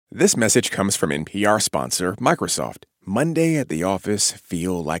This message comes from NPR sponsor Microsoft. Monday at the office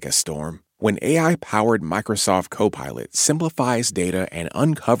feel like a storm? When AI-powered Microsoft Copilot simplifies data and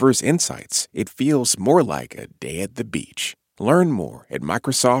uncovers insights, it feels more like a day at the beach. Learn more at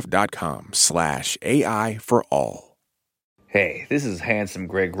Microsoft.com/AI for all. Hey, this is handsome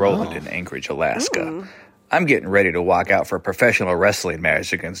Greg Rowland in Anchorage, Alaska. I'm getting ready to walk out for a professional wrestling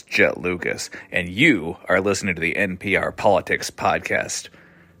match against Jet Lucas, and you are listening to the NPR Politics Podcast.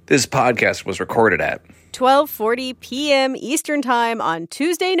 This podcast was recorded at 12:40 p.m. Eastern Time on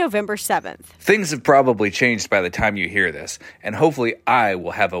Tuesday, November 7th. Things have probably changed by the time you hear this, and hopefully I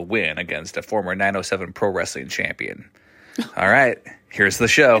will have a win against a former 907 Pro Wrestling champion. All right, here's the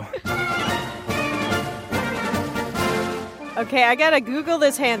show. Okay, I gotta Google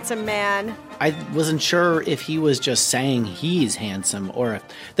this handsome man. I wasn't sure if he was just saying he's handsome or if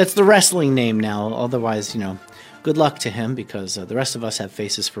that's the wrestling name now. Otherwise, good luck to him because the rest of us have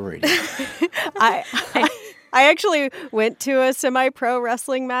faces for radio. I actually went to a semi-pro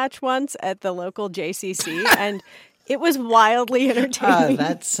wrestling match once at the local JCC, and it was wildly entertaining.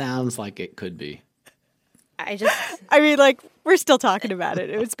 That sounds like it could be. We're still talking about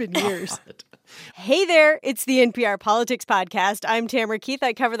it. It's been years. Hey there, it's the NPR Politics Podcast. I'm Tamara Keith.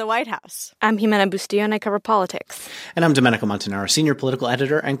 I cover the White House. I'm Jimena Bustillo, and I cover politics. And I'm Domenico Montanaro, senior political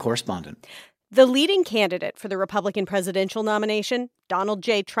editor and correspondent. The leading candidate for the Republican presidential nomination, Donald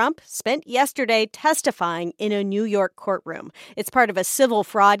J. Trump, spent yesterday testifying in a New York courtroom. It's part of a civil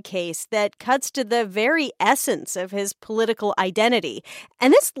fraud case that cuts to the very essence of his political identity.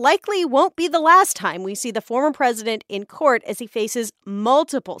 And this likely won't be the last time we see the former president in court as he faces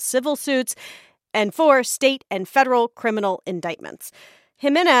multiple civil suits and 4 state and federal criminal indictments.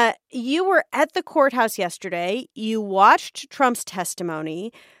 Jimena, you were at the courthouse yesterday. You watched Trump's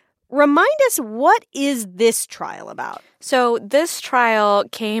testimony. Remind us, what is this trial about? So this trial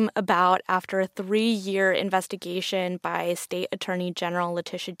came about after a 3-year investigation by State Attorney General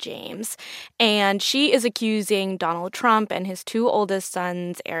Letitia James. And she is accusing Donald Trump and his 2 oldest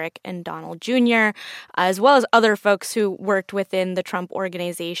sons, Eric and Donald Jr., as well as other folks who worked within the Trump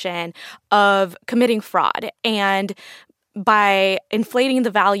organization, of committing fraud. And by inflating the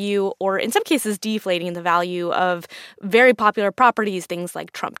value, or in some cases deflating the value, of very popular properties, things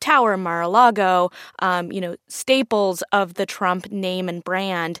like Trump Tower, Mar-a-Lago, staples of the Trump name and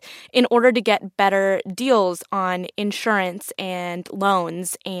brand, in order to get better deals on insurance and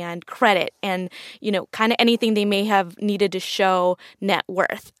loans and credit and, kind of anything they may have needed to show net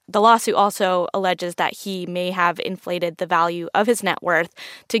worth. The lawsuit also alleges that he may have inflated the value of his net worth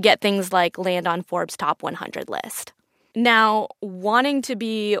to get things like land on Forbes' top 100 list. Now, wanting to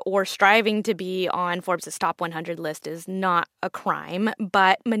be or striving to be on Forbes' top 100 list is not a crime,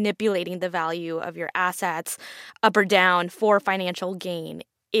 but manipulating the value of your assets up or down for financial gain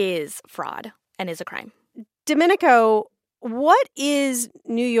is fraud and is a crime. Domenico, what is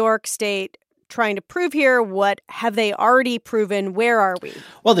New York State trying to prove here? What have they already proven? Where are we?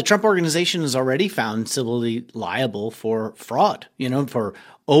 Well, the Trump Organization is already found civilly liable for fraud, for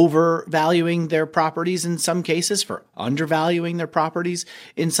overvaluing their properties in some cases, for undervaluing their properties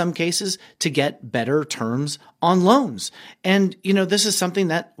in some cases, to get better terms on loans. And, this is something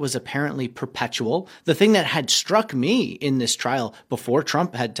that was apparently perpetual. The thing that had struck me in this trial before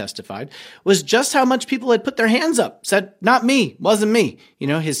Trump had testified was just how much people had put their hands up, said, not me, wasn't me.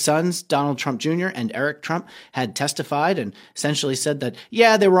 His sons, Donald Trump Jr. and Eric Trump, had testified and essentially said that,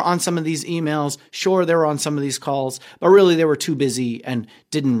 yeah, they were on some of these emails. Sure, they were on some of these calls, but really they were too busy and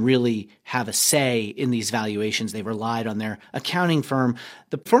didn't really have a say in these valuations. They relied on their accounting firm.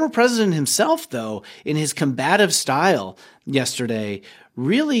 The former president himself, though, in his combative style yesterday,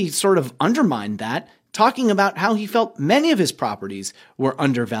 really sort of undermined that, talking about how he felt many of his properties were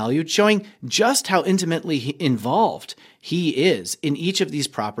undervalued, showing just how intimately involved he is in each of these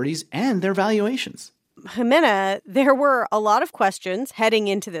properties and their valuations. Jimena, there were a lot of questions heading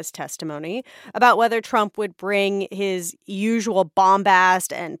into this testimony about whether Trump would bring his usual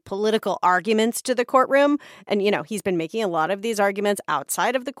bombast and political arguments to the courtroom. And, he's been making a lot of these arguments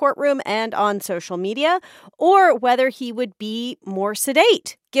outside of the courtroom and on social media, or whether he would be more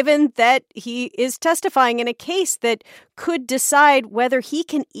sedate, given that he is testifying in a case that could decide whether he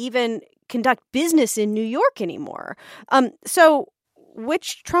can even conduct business in New York anymore. So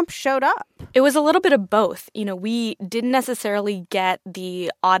which Trump showed up? It was a little bit of both. We didn't necessarily get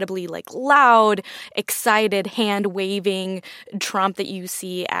the audibly loud, excited, hand-waving Trump that you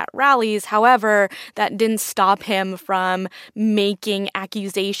see at rallies. However, that didn't stop him from making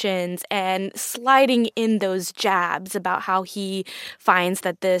accusations and sliding in those jabs about how he finds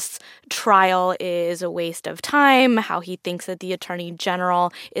that this trial is a waste of time, how he thinks that the attorney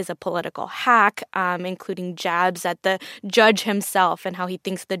general is a political hack, including jabs at the judge himself and how he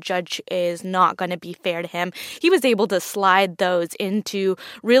thinks the judge is not going to be fair to him. He was able to slide those into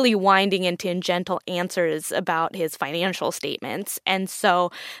really winding and tangential answers about his financial statements. And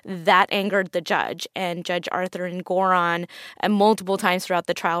so that angered the judge. And Judge Arthur Engoron multiple times throughout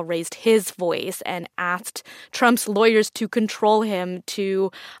the trial raised his voice and asked Trump's lawyers to control him,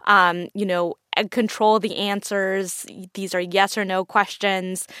 to, control the answers. These are yes or no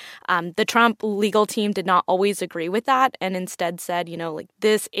questions. The Trump legal team did not always agree with that and instead said,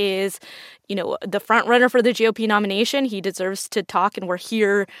 this is, the front runner for the GOP nomination. He deserves to talk and we're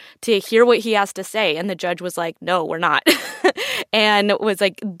here to hear what he has to say. And the judge was like, no, we're not. And was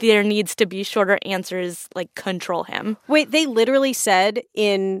like, there needs to be shorter answers, control him. Wait, they literally said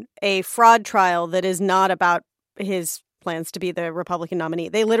in a fraud trial that is not about his plans to be the Republican nominee.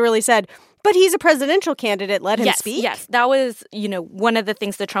 They literally said, but he's a presidential candidate, let him speak. Yes, that was, one of the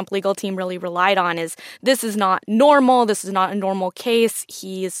things the Trump legal team really relied on is this is not normal. This is not a normal case.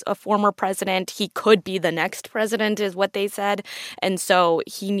 He's a former president. He could be the next president is what they said. And so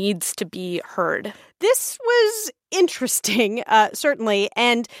he needs to be heard. This was interesting, certainly.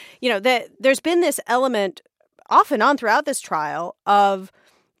 And, there's been this element off and on throughout this trial of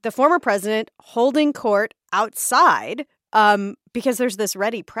the former president holding court outside because there's this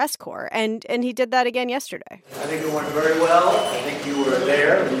ready press corps. And he did that again yesterday. I think it went very well. I think you were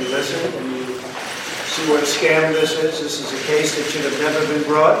there and you listened and you see what a scam this is. This is a case that should have never been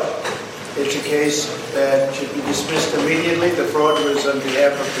brought. It's a case that should be dismissed immediately. The fraud was on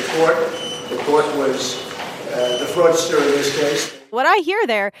behalf of the court. The court was the fraudster in this case. What I hear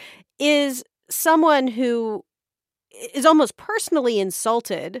there is someone who is almost personally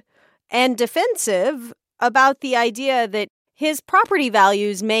insulted and defensive about the idea that his property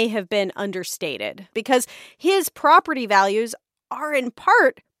values may have been understated because his property values are in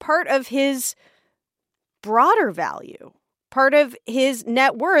part of his broader value, part of his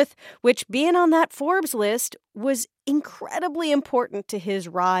net worth, which being on that Forbes list was incredibly important to his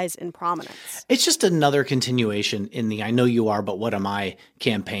rise in prominence. It's just another continuation in the I know you are, but what am I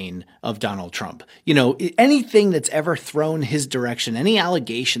campaign of Donald Trump. Anything that's ever thrown his direction, any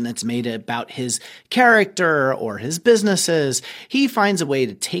allegation that's made about his character or his businesses, he finds a way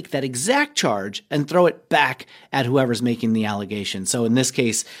to take that exact charge and throw it back at whoever's making the allegation. So in this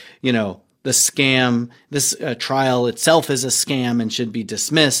case, the scam, this trial itself is a scam and should be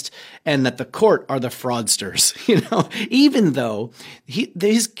dismissed, and that the court are the fraudsters, even though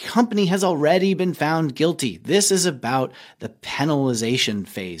his company has already been found guilty. This is about the penalization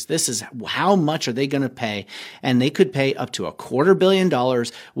phase. This is how much are they going to pay, and they could pay up to $250 million,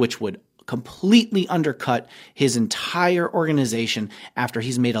 which would completely undercut his entire organization after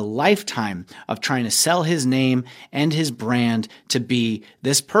he's made a lifetime of trying to sell his name and his brand to be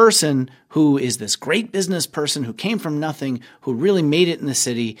this person who is this great business person who came from nothing, who really made it in the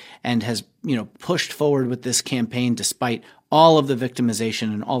city and has, pushed forward with this campaign despite all of the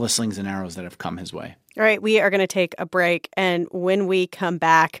victimization and all the slings and arrows that have come his way. All right, we are going to take a break. And when we come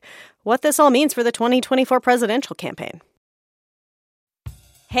back, what this all means for the 2024 presidential campaign.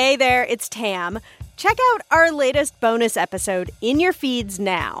 Hey there, it's Tam. Check out our latest bonus episode in your feeds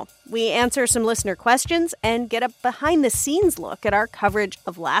now. We answer some listener questions and get a behind-the-scenes look at our coverage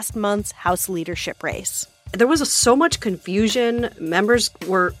of last month's House leadership race. There was so much confusion. Members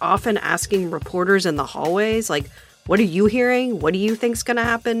were often asking reporters in the hallways, what are you hearing? What do you think's going to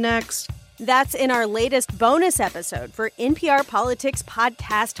happen next? That's in our latest bonus episode for NPR Politics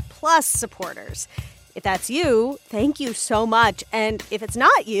Podcast Plus supporters. If that's you, thank you so much. And if it's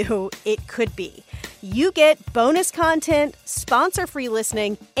not you, it could be. You get bonus content, sponsor-free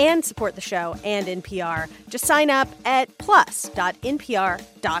listening, and support the show and NPR. Just sign up at plus.npr.org.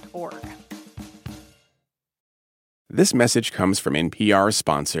 This message comes from NPR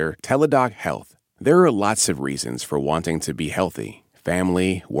sponsor Teladoc Health. There are lots of reasons for wanting to be healthy.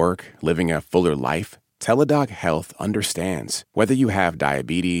 Family, work, living a fuller life. Teladoc Health understands. Whether you have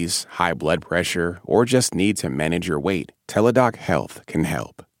diabetes, high blood pressure, or just need to manage your weight, Teladoc Health can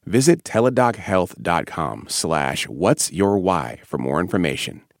help. Visit teladochealth.com/what'syourwhy for more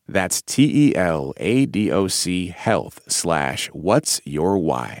information. That's TELADOC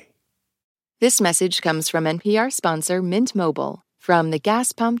health/what'syourwhy. This message comes from NPR sponsor Mint Mobile. From the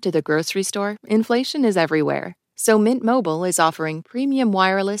gas pump to the grocery store, inflation is everywhere. So Mint Mobile is offering premium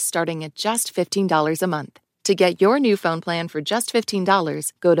wireless starting at just $15 a month. To get your new phone plan for just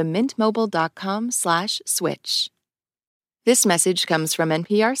 $15, go to mintmobile.com/switch. This message comes from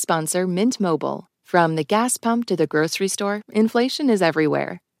NPR sponsor Mint Mobile. From the gas pump to the grocery store, inflation is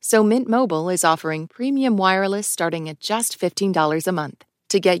everywhere. So Mint Mobile is offering premium wireless starting at just $15 a month.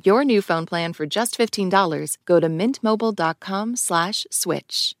 To get your new phone plan for just $15, go to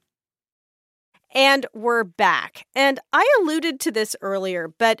mintmobile.com/switch. And we're back. And I alluded to this earlier,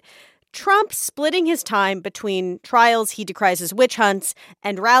 but Trump splitting his time between trials he decries as witch hunts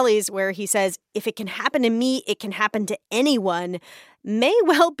and rallies where he says, if it can happen to me, it can happen to anyone, may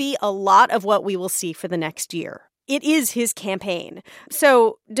well be a lot of what we will see for the next year. It is his campaign.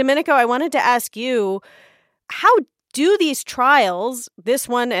 So, Domenico, I wanted to ask you, how do these trials, this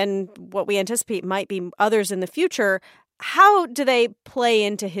one and what we anticipate might be others in the future, how do they play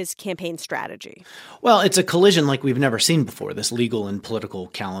into his campaign strategy? Well, it's a collision like we've never seen before, this legal and political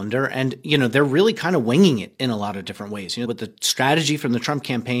calendar. And, they're really kind of winging it in a lot of different ways. What the strategy from the Trump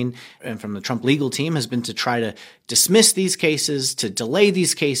campaign and from the Trump legal team has been to try to dismiss these cases, to delay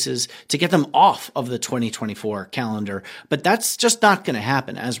these cases, to get them off of the 2024 calendar. But that's just not going to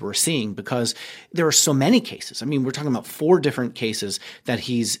happen, as we're seeing, because there are so many cases. I mean, we're talking about 4 different cases that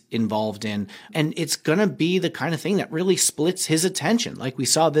he's involved in. And it's going to be the kind of thing that really splits his attention. Like we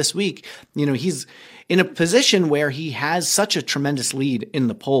saw this week, he's in a position where he has such a tremendous lead in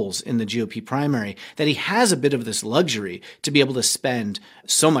the polls in the GOP primary that he has a bit of this luxury to be able to spend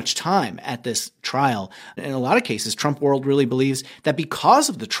so much time at this trial. In a lot of cases, Trump world really believes that because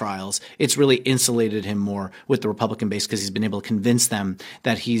of the trials, it's really insulated him more with the Republican base because he's been able to convince them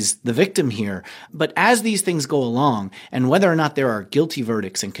that he's the victim here. But as these things go along, and whether or not there are guilty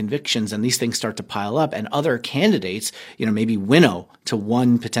verdicts and convictions and these things start to pile up and other candidates, maybe winnow to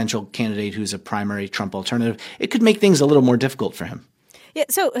one potential candidate who's a primary Trump alternative, it could make things a little more difficult for him. Yeah,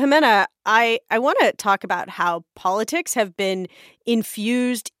 so Jimena, I want to talk about how politics have been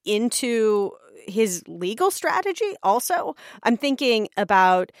infused into his legal strategy also. I'm thinking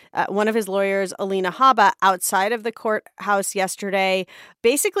about one of his lawyers, Alina Habba, outside of the courthouse yesterday,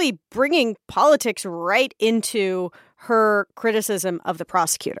 basically bringing politics right into her criticism of the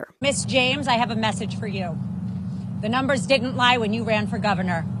prosecutor. Miss James, I have a message for you. The numbers didn't lie when you ran for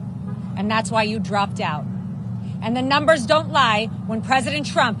governor, and that's why you dropped out. And the numbers don't lie when President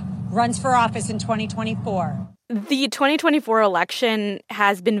Trump runs for office in 2024. The 2024 election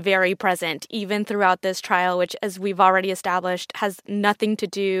has been very present even throughout this trial, which, as we've already established, has nothing to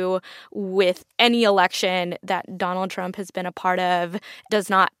do with any election that Donald Trump has been a part of, does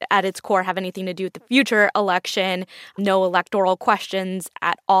not at its core have anything to do with the future election, no electoral questions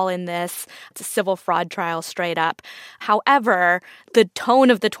at all in this. It's a civil fraud trial straight up. However, the tone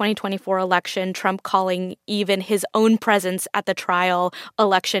of the 2024 election, Trump calling even his own presence at the trial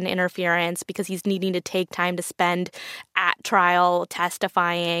election interference because he's needing to take time to spend at trial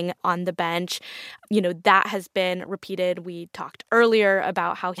testifying on the bench, that has been repeated. We talked earlier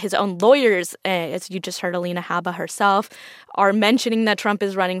about how his own lawyers, as you just heard Alina Habba herself, are mentioning that Trump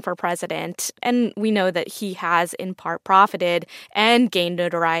is running for president. And we know that he has in part profited and gained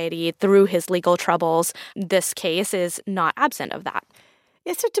notoriety through his legal troubles. This case is not absent of that.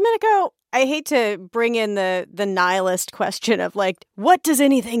 Yeah, so Domenico, I hate to bring in the nihilist question of what does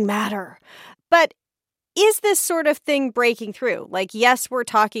anything matter? But is this sort of thing breaking through? Yes, we're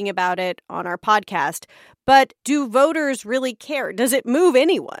talking about it on our podcast, but do voters really care? Does it move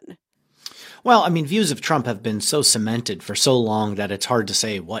anyone? Well, views of Trump have been so cemented for so long that it's hard to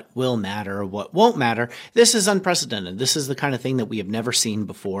say what will matter or what won't matter. This is unprecedented. This is the kind of thing that we have never seen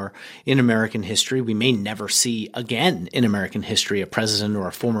before in American history. We may never see again in American history a president or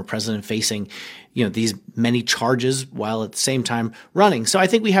a former president facing these many charges while at the same time running. So I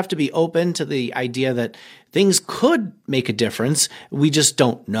think we have to be open to the idea that things could make a difference. We just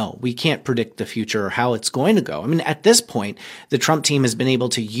don't know. We can't predict the future or how it's going to go. At this point, the Trump team has been able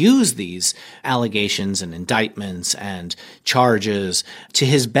to use these allegations and indictments and charges to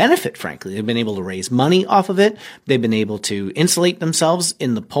his benefit, frankly. They've been able to raise money off of it. They've been able to insulate themselves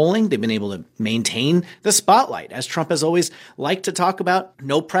in the polling. They've been able to maintain the spotlight. As Trump has always liked to talk about,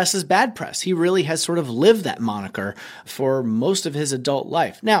 no press is bad press. He really has sort of lived that moniker for most of his adult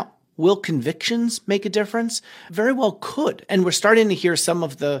life. Now, will convictions make a difference? Very well could. And we're starting to hear some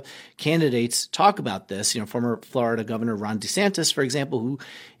of the candidates talk about this. Former Florida Governor Ron DeSantis, for example, who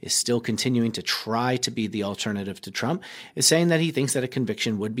is still continuing to try to be the alternative to Trump, is saying that he thinks that a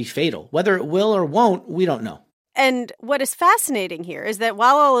conviction would be fatal. Whether it will or won't, we don't know. And what is fascinating here is that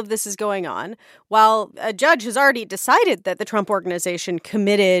while all of this is going on, while a judge has already decided that the Trump Organization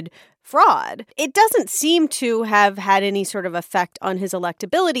committed fraud, it doesn't seem to have had any sort of effect on his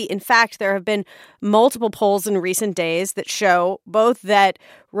electability. In fact, there have been multiple polls in recent days that show both that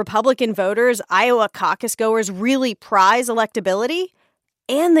Republican voters, Iowa caucus goers, really prize electability,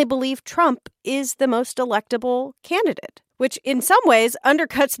 and they believe Trump is the most electable candidate, which in some ways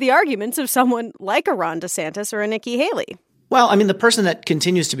undercuts the arguments of someone like a Ron DeSantis or a Nikki Haley. Well, I mean, the person that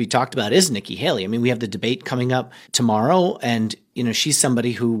continues to be talked about is Nikki Haley. I mean, we have the debate coming up tomorrow, and, she's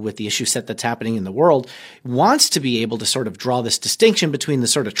somebody who, with the issue set that's happening in the world, wants to be able to sort of draw this distinction between the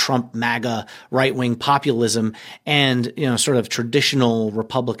sort of Trump MAGA right-wing populism and, sort of traditional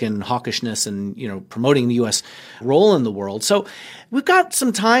Republican hawkishness and, promoting the U.S. role in the world. So we've got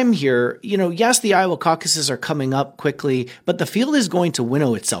some time here. Yes, the Iowa caucuses are coming up quickly, but the field is going to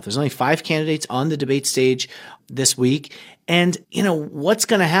winnow itself. There's only 5 candidates on the debate stage this week. And, what's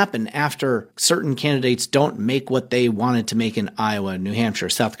going to happen after certain candidates don't make what they wanted to make in Iowa, New Hampshire,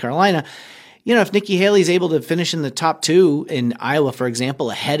 South Carolina? If Nikki Haley is able to finish in the top 2 in Iowa, for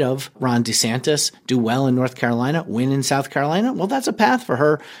example, ahead of Ron DeSantis, do well in North Carolina, win in South Carolina, well, that's a path for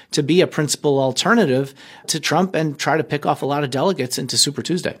her to be a principal alternative to Trump and try to pick off a lot of delegates into Super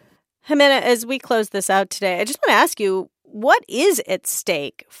Tuesday. Jimena, as we close this out today, I just want to ask you, what is at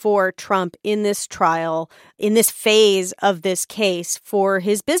stake for Trump in this trial, in this phase of this case, for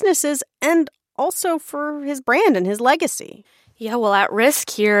his businesses and also for his brand and his legacy? Yeah, well, at risk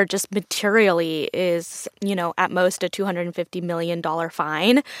here just materially is, at most a $250 million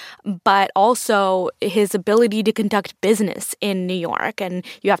fine, but also his ability to conduct business in New York. And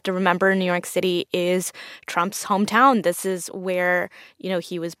you have to remember, New York City is Trump's hometown. This is where,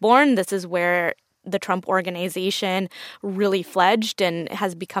 he was born. This is where the Trump Organization really fledged and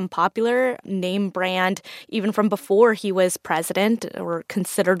has become popular, name brand, even from before he was president or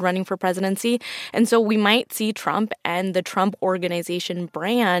considered running for presidency. And so we might see Trump and the Trump Organization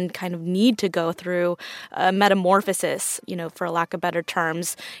brand kind of need to go through a metamorphosis, for lack of better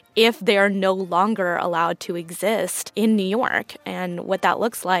terms, if they are no longer allowed to exist in New York. And what that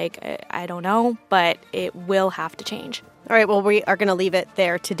looks like, I don't know, but it will have to change. All right, well, we are going to leave it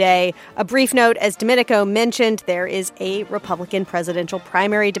there today. A brief note, as Domenico mentioned, there is a Republican presidential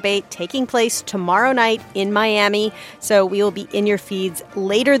primary debate taking place tomorrow night in Miami. So we will be in your feeds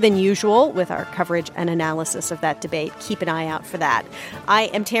later than usual with our coverage and analysis of that debate. Keep an eye out for that. I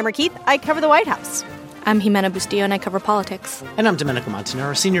am Tamara Keith. I cover the White House. I'm Jimena Bustillo, and I cover politics. And I'm Domenico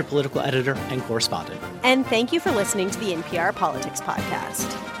Montanaro, senior political editor and correspondent. And thank you for listening to the NPR Politics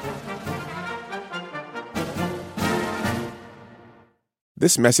Podcast.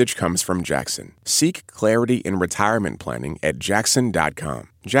 This message comes from Jackson. Seek clarity in retirement planning at Jackson.com.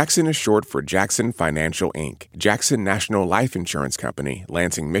 Jackson is short for Jackson Financial, Inc., Jackson National Life Insurance Company,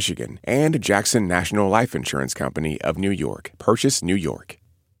 Lansing, Michigan, and Jackson National Life Insurance Company of New York, Purchase, New York.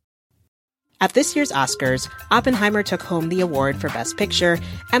 At this year's Oscars, Oppenheimer took home the award for Best Picture,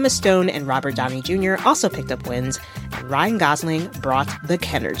 Emma Stone and Robert Downey Jr. also picked up wins, and Ryan Gosling brought the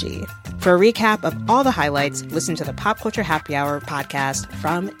Kenergy. For a recap of all the highlights, listen to the Pop Culture Happy Hour podcast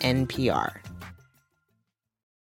from NPR.